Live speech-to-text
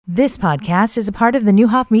This podcast is a part of the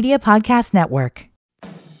Newhoff Media Podcast Network.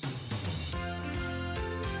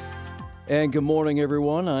 And good morning,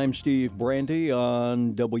 everyone. I'm Steve Brandy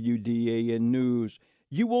on WDAN News.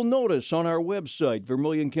 You will notice on our website,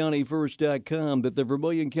 VermilionCountyFirst.com, that the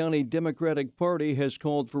Vermilion County Democratic Party has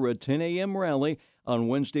called for a 10 a.m. rally on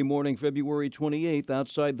Wednesday morning, February 28th,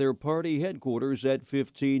 outside their party headquarters at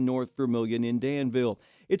 15 North Vermilion in Danville.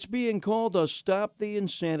 It's being called a Stop the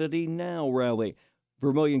Insanity Now rally.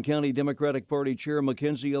 Vermilion County Democratic Party Chair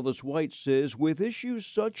Mackenzie Ellis White says with issues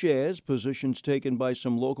such as positions taken by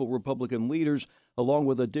some local Republican leaders, along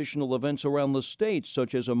with additional events around the state,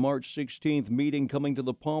 such as a March 16th meeting coming to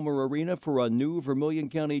the Palmer Arena for a new Vermilion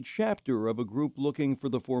County chapter of a group looking for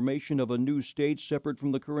the formation of a new state separate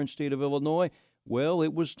from the current state of Illinois, well,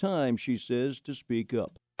 it was time, she says, to speak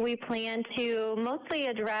up. We plan to mostly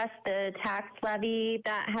address the tax levy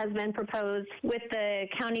that has been proposed with the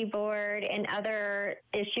county board and other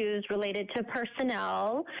issues related to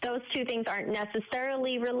personnel. Those two things aren't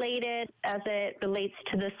necessarily related as it relates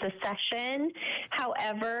to the secession.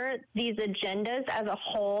 However, these agendas as a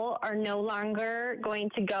whole are no longer going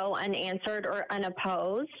to go unanswered or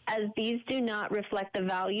unopposed, as these do not reflect the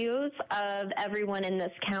values of everyone in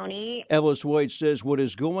this county. Ellis White says what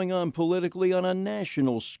is going on politically on a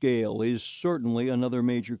national scale is certainly another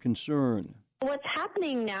major concern. What's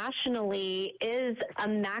happening nationally is a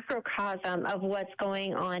macrocosm of what's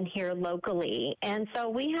going on here locally. And so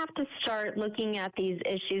we have to start looking at these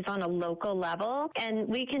issues on a local level, and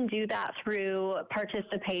we can do that through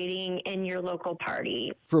participating in your local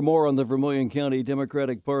party. For more on the Vermilion County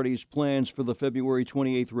Democratic Party's plans for the February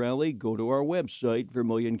 28th rally, go to our website,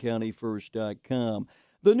 VermilionCountyFirst.com.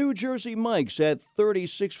 The New Jersey Mike's at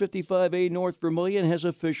 3655A North Vermilion has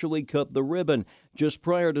officially cut the ribbon. Just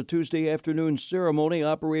prior to Tuesday afternoon's ceremony,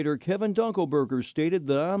 operator Kevin Dunkelberger stated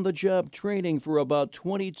that on-the-job training for about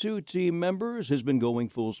 22 team members has been going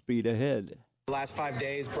full speed ahead. The last 5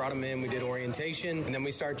 days, brought them in, we did orientation, and then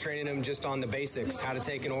we start training them just on the basics, how to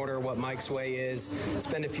take an order, what Mike's Way is,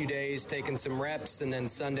 spend a few days taking some reps, and then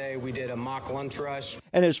Sunday we did a mock lunch rush.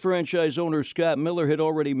 And as franchise owner Scott Miller had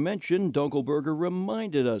already mentioned, Dunkelberger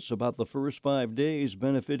reminded us about the first 5 days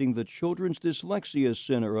benefiting the Children's Dyslexia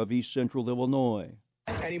Center of East Central Illinois.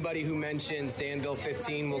 Anybody who mentions Danville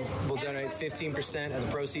 15 will donate 15% of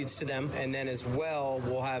the proceeds to them. And then as well,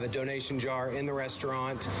 we'll have a donation jar in the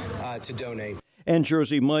restaurant to donate. And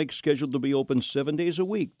Jersey Mike's scheduled to be open 7 days a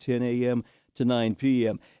week, 10 a.m. to 9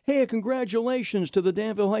 p.m. Hey, congratulations to the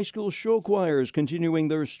Danville High School show choirs continuing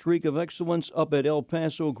their streak of excellence up at El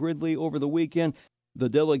Paso Gridley over the weekend. The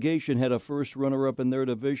delegation had a first runner-up in their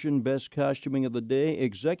division, best costuming of the day.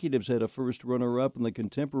 Executives had a first runner-up, and the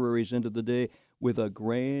contemporaries ended the day with a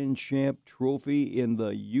Grand Champ trophy in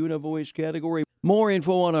the Univoice category. More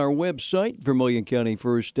info on our website,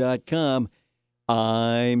 VermilionCountyFirst.com.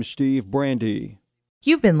 I'm Steve Brandy.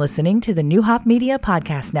 You've been listening to the Newhoff Media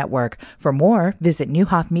Podcast Network. For more, visit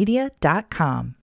newhoffmedia.com.